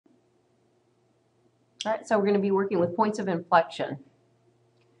All right, so we're going to be working with points of inflection.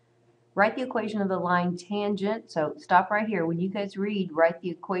 Write the equation of the line tangent. So stop right here. When you guys read, write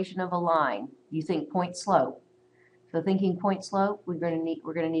the equation of a line. You think point slope. So thinking point slope, we're going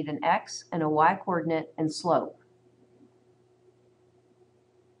to need an x and a y coordinate and slope.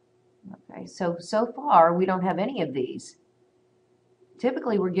 Okay, so far we don't have any of these.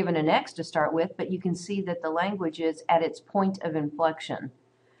 Typically we're given an x to start with, but you can see that the language is at its point of inflection.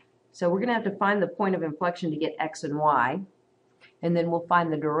 So we're going to have to find the point of inflection to get x and y. And then we'll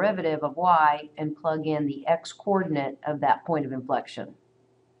find the derivative of y and plug in the x coordinate of that point of inflection.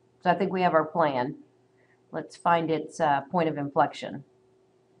 So I think we have our plan. Let's find its point of inflection.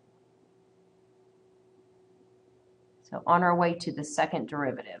 So on our way to the second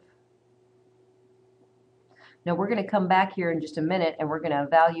derivative. Now we're going to come back here in just a minute and we're going to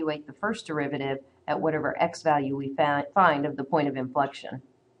evaluate the first derivative at whatever x value we find of the point of inflection.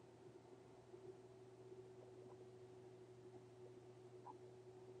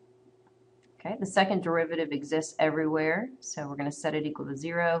 Okay, the second derivative exists everywhere, so we're going to set it equal to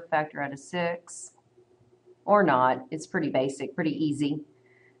 0, factor out of 6, or not. It's pretty basic, pretty easy.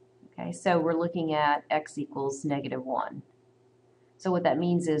 Okay, so we're looking at x equals -1. So what that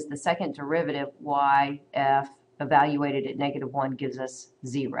means is the second derivative, y, f, evaluated at -1 gives us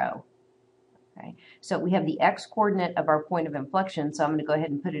 0. Okay, so we have the x coordinate of our point of inflection, so I'm going to go ahead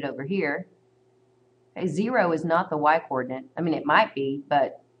and put it over here. Okay, 0 is not the y coordinate. I mean, it might be,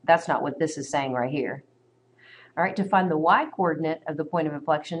 but that's not what this is saying right here. All right, to find the y coordinate of the point of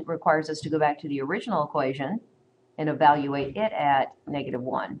inflection requires us to go back to the original equation and evaluate it at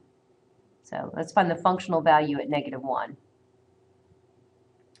 -1. So let's find the functional value at -1.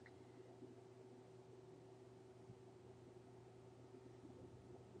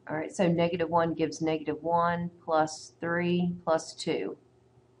 All right, so -1 gives -1 plus 3 plus 2.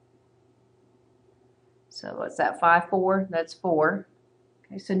 So what's that, 5, 4? That's 4.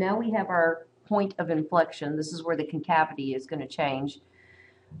 Okay, so now we have our point of inflection. This is where the concavity is going to change.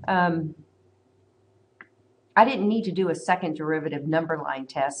 I didn't need to do a second derivative number line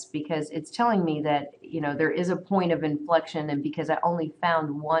test because it's telling me that, there is a point of inflection, and because I only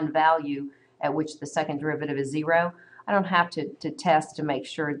found one value at which the second derivative is 0, I don't have to test to make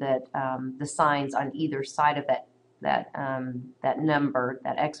sure that the signs on either side of that number,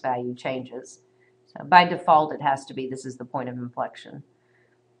 that x value, changes. So by default, it has to be this is the point of inflection.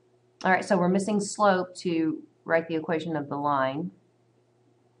 All right, so we're missing slope to write the equation of the line.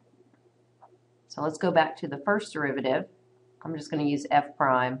 So let's go back to the first derivative. I'm just going to use f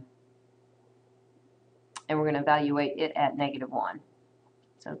prime, and we're going to evaluate it at -1.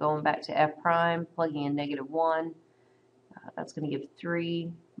 So going back to f prime, plugging in -1, that's going to give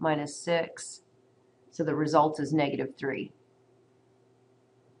 3 minus 6. So the result is -3.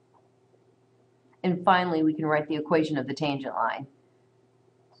 And finally, we can write the equation of the tangent line.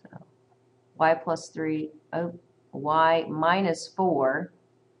 So y plus 3, y minus 4,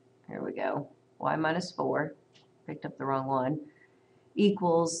 here we go, y minus 4, picked up the wrong one,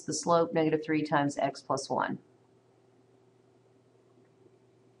 equals the slope -3 times x plus 1.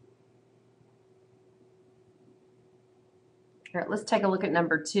 All right, let's take a look at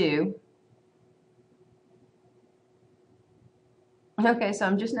number 2. Okay, so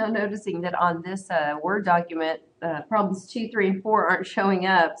I'm just now noticing that on this Word document, problems 2, 3, and 4 aren't showing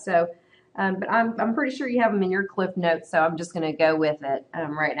up. So, but I'm pretty sure you have them in your Cliff Notes, so I'm just going to go with it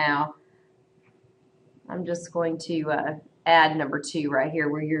right now. I'm just going to add number 2 right here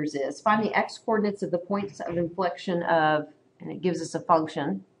where yours is. Find the x coordinates of the points of inflection of, and it gives us a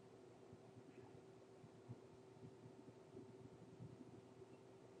function.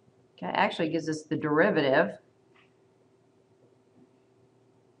 Okay, actually gives us the derivative.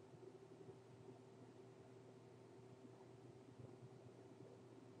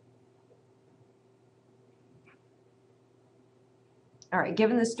 All right,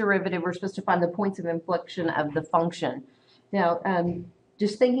 given this derivative, we're supposed to find the points of inflection of the function. Now,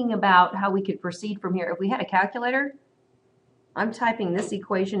 just thinking about how we could proceed from here, if we had a calculator, I'm typing this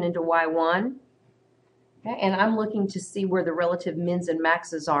equation into y1, okay, and I'm looking to see where the relative mins and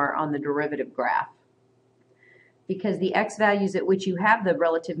maxes are on the derivative graph. Because the x values at which you have the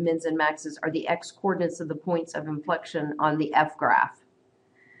relative mins and maxes are the x coordinates of the points of inflection on the f graph.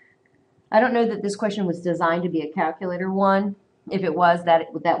 I don't know that this question was designed to be a calculator one. If it was,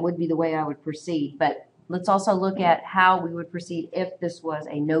 that would be the way I would proceed. But let's also look at how we would proceed if this was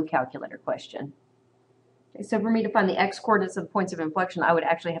a no calculator question. Okay, so for me to find the x coordinates of the points of inflection, I would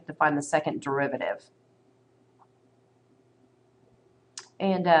actually have to find the second derivative.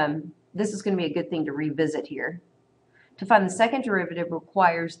 And this is going to be a good thing to revisit here. To find the second derivative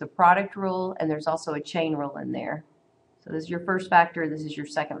requires the product rule, and there's also a chain rule in there. So this is your first factor, this is your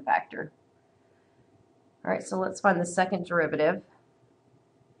second factor. All right, so let's find the second derivative.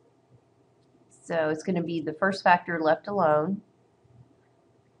 So it's going to be the first factor left alone.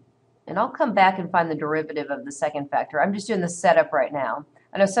 And I'll come back and find the derivative of the second factor. I'm just doing the setup right now.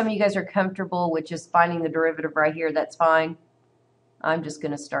 I know some of you guys are comfortable with just finding the derivative right here. That's fine. I'm just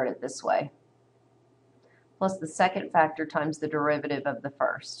going to start it this way. Plus the second factor times the derivative of the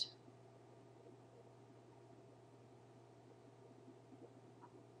first.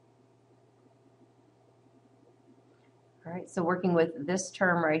 All right, so working with this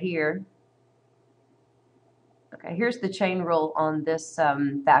term right here. Okay, here's the chain rule on this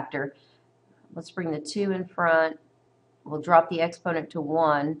factor. Let's bring the 2 in front. We'll drop the exponent to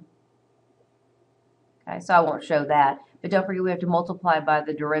 1. Okay, so I won't show that. But don't forget we have to multiply by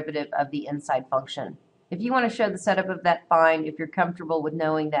the derivative of the inside function. If you want to show the setup of that, fine. If you're comfortable with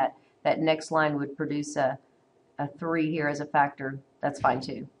knowing that that next line would produce a 3 here as a factor, that's fine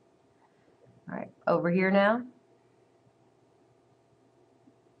too. All right, over here now.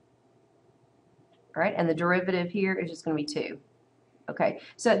 All right, and the derivative here is just going to be 2. Okay,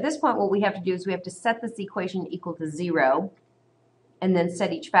 so at this point what we have to do is we have to set this equation equal to 0 and then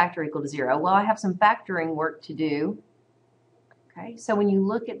set each factor equal to 0. Well, I have some factoring work to do. Okay, so when you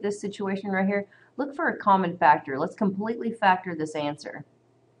look at this situation right here, look for a common factor. Let's completely factor this answer.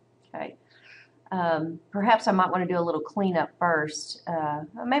 Okay, perhaps I might want to do a little cleanup first.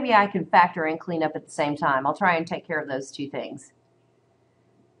 Maybe I can factor and clean up at the same time. I'll try and take care of those two things.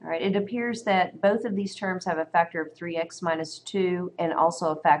 All right, it appears that both of these terms have a factor of 3x minus 2 and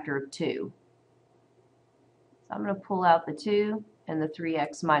also a factor of 2. So I'm going to pull out the 2 and the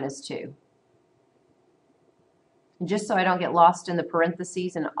 3x minus 2. And just so I don't get lost in the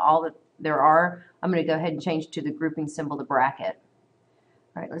parentheses and all that there are, I'm going to go ahead and change to the grouping symbol, the bracket.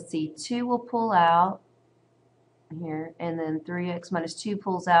 All right, let's see, 2 will pull out here, and then 3x minus 2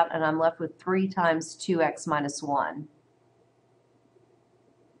 pulls out, and I'm left with 3 times 2x minus 1.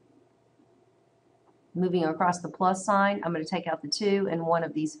 Moving across the plus sign, I'm going to take out the 2 and one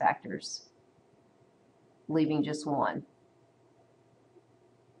of these factors, leaving just 1.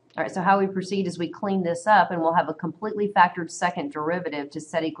 All right, so how we proceed is we clean this up, and we'll have a completely factored second derivative to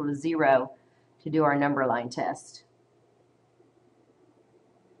set equal to 0 to do our number line test.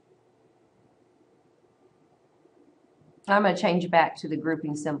 I'm going to change back to the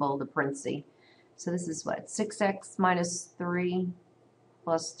grouping symbol, the parenthesis. So this is what? 6x minus 3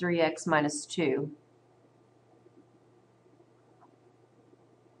 plus 3x minus 2.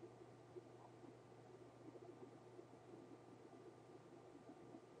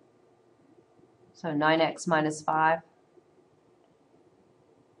 So 9x minus 5.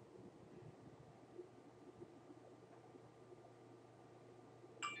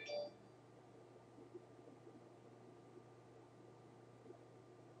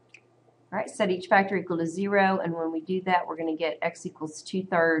 All right, set each factor equal to 0, and when we do that, we're going to get x equals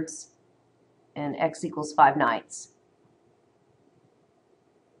 2/3 and x equals 5/9.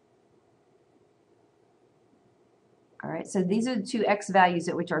 All right, so these are the two x values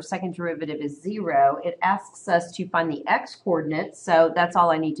at which our second derivative is 0. It asks us to find the x coordinates, so that's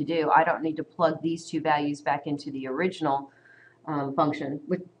all I need to do. I don't need to plug these two values back into the original function,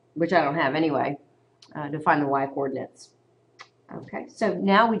 which I don't have anyway, to find the y coordinates. Okay, so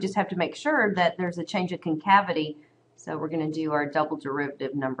now we just have to make sure that there's a change of concavity, so we're going to do our double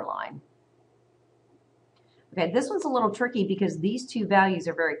derivative number line. Okay, this one's a little tricky because these two values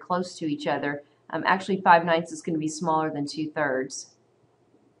are very close to each other. Actually, 5/9 is going to be smaller than 2/3.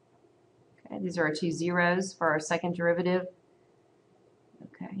 Okay, these are our two zeros for our second derivative.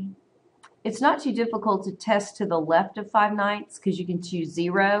 Okay, it's not too difficult to test to the left of 5/9 because you can choose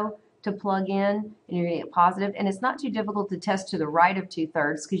 0 to plug in and you're going to get positive, and it's not too difficult to test to the right of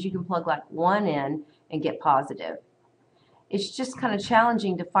 2/3 because you can plug like 1 in and get positive. It's just kind of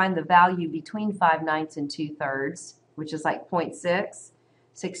challenging to find the value between 5/9 and 2/3, which is like 0.6,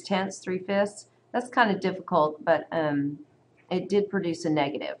 6/10, 3/5. That's kind of difficult, but it did produce a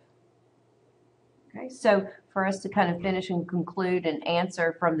negative. Okay, so for us to kind of finish and conclude and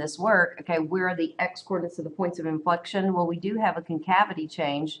answer from this work, okay, where are the x coordinates of the points of inflection? Well, we do have a concavity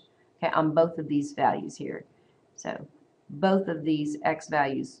change, okay, on both of these values here. So both of these x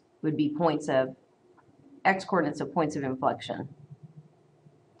values would be points of x coordinates of points of inflection.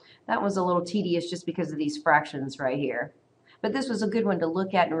 That was a little tedious just because of these fractions right here. But this was a good one to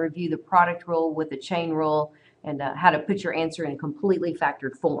look at and review the product rule with the chain rule and how to put your answer in a completely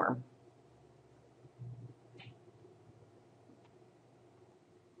factored form.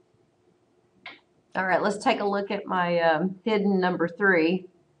 All right, let's take a look at my hidden number 3,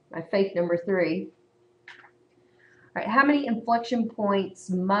 my fake number 3. All right, how many inflection points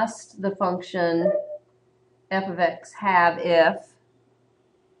must the function f of x have if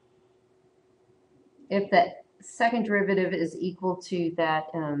the second derivative is equal to that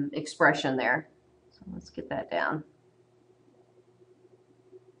expression there? So let's get that down.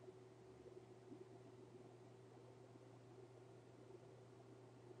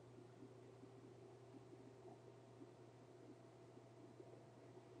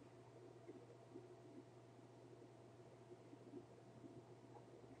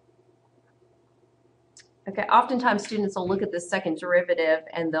 Okay, oftentimes students will look at the second derivative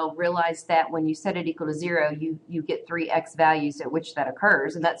and they'll realize that when you set it equal to 0, you get 3x values at which that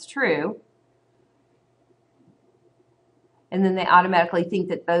occurs, and that's true. And then they automatically think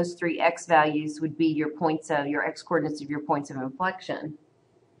that those 3x values would be your points of your x coordinates of your points of inflection.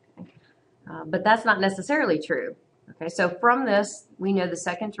 Okay. But that's not necessarily true. Okay, so from this, we know the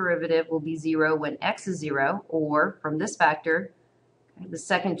second derivative will be 0 when x is 0, or from this factor, the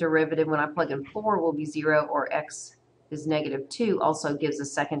second derivative when I plug in 4 will be 0, or x is -2 also gives a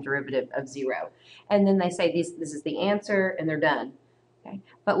second derivative of 0. And then they say this is the answer, and they're done. Okay.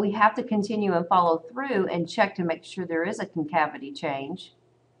 But we have to continue and follow through and check to make sure there is a concavity change.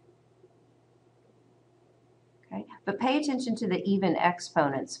 Okay. But pay attention to the even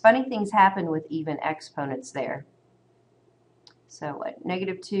exponents. Funny things happen with even exponents there. So what,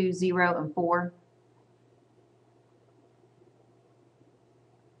 -2, 0, and 4.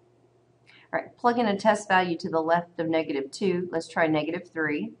 All right, plug in a test value to the left of -2. Let's try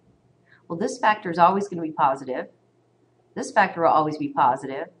 -3. Well, this factor is always going to be positive. This factor will always be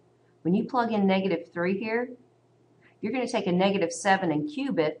positive. When you plug in -3 here, you're going to take a -7 and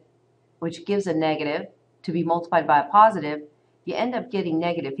cube it, which gives a negative, to be multiplied by a positive. You end up getting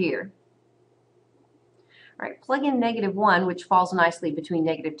negative here. All right, plug in -1, which falls nicely between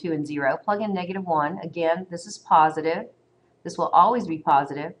 -2 and 0. Plug in -1. Again, this is positive. This will always be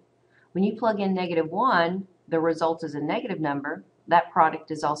positive. When you plug in -1, the result is a negative number. That product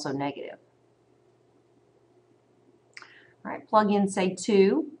is also negative. All right, plug in, say,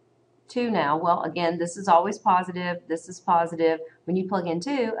 2. 2 now. Well, again, this is always positive. This is positive. When you plug in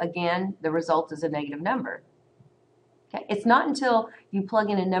 2, again, the result is a negative number. Okay, it's not until you plug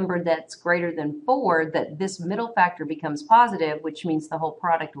in a number that's greater than 4 that this middle factor becomes positive, which means the whole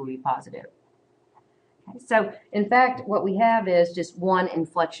product will be positive. Okay, so, in fact, what we have is just one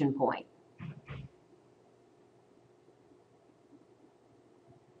inflection point.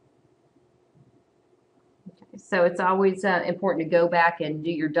 Okay, so it's always important to go back and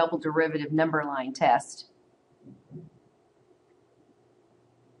do your double derivative number line test.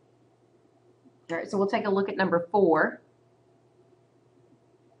 All right, so we'll take a look at number 4.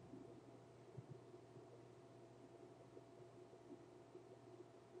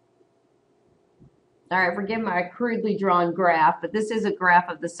 All right, forgive my crudely drawn graph, but this is a graph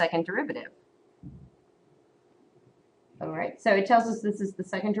of the second derivative. All right, so it tells us this is the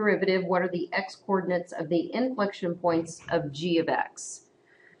second derivative. What are the x coordinates of the inflection points of g of x?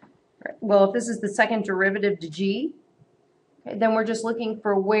 All right, well, if this is the second derivative to g, okay, then we're just looking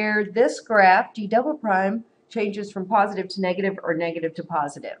for where this graph, g double prime, changes from positive to negative or negative to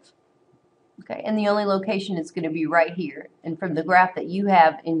positive. Okay, and the only location is going to be right here. And from the graph that you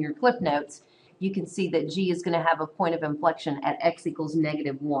have in your clip notes, you can see that g is going to have a point of inflection at x equals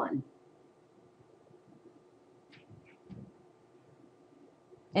 -1.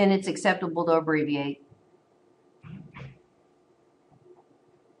 And it's acceptable to abbreviate.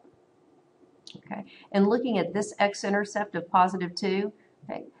 Okay, and looking at this x-intercept of +2,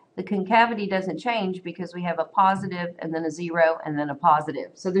 okay, the concavity doesn't change because we have a positive and then a 0 and then a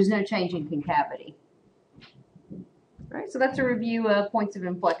positive. So there's no change in concavity. All right, so that's a review of points of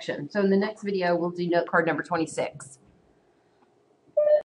inflection. So in the next video, we'll do note card number 26.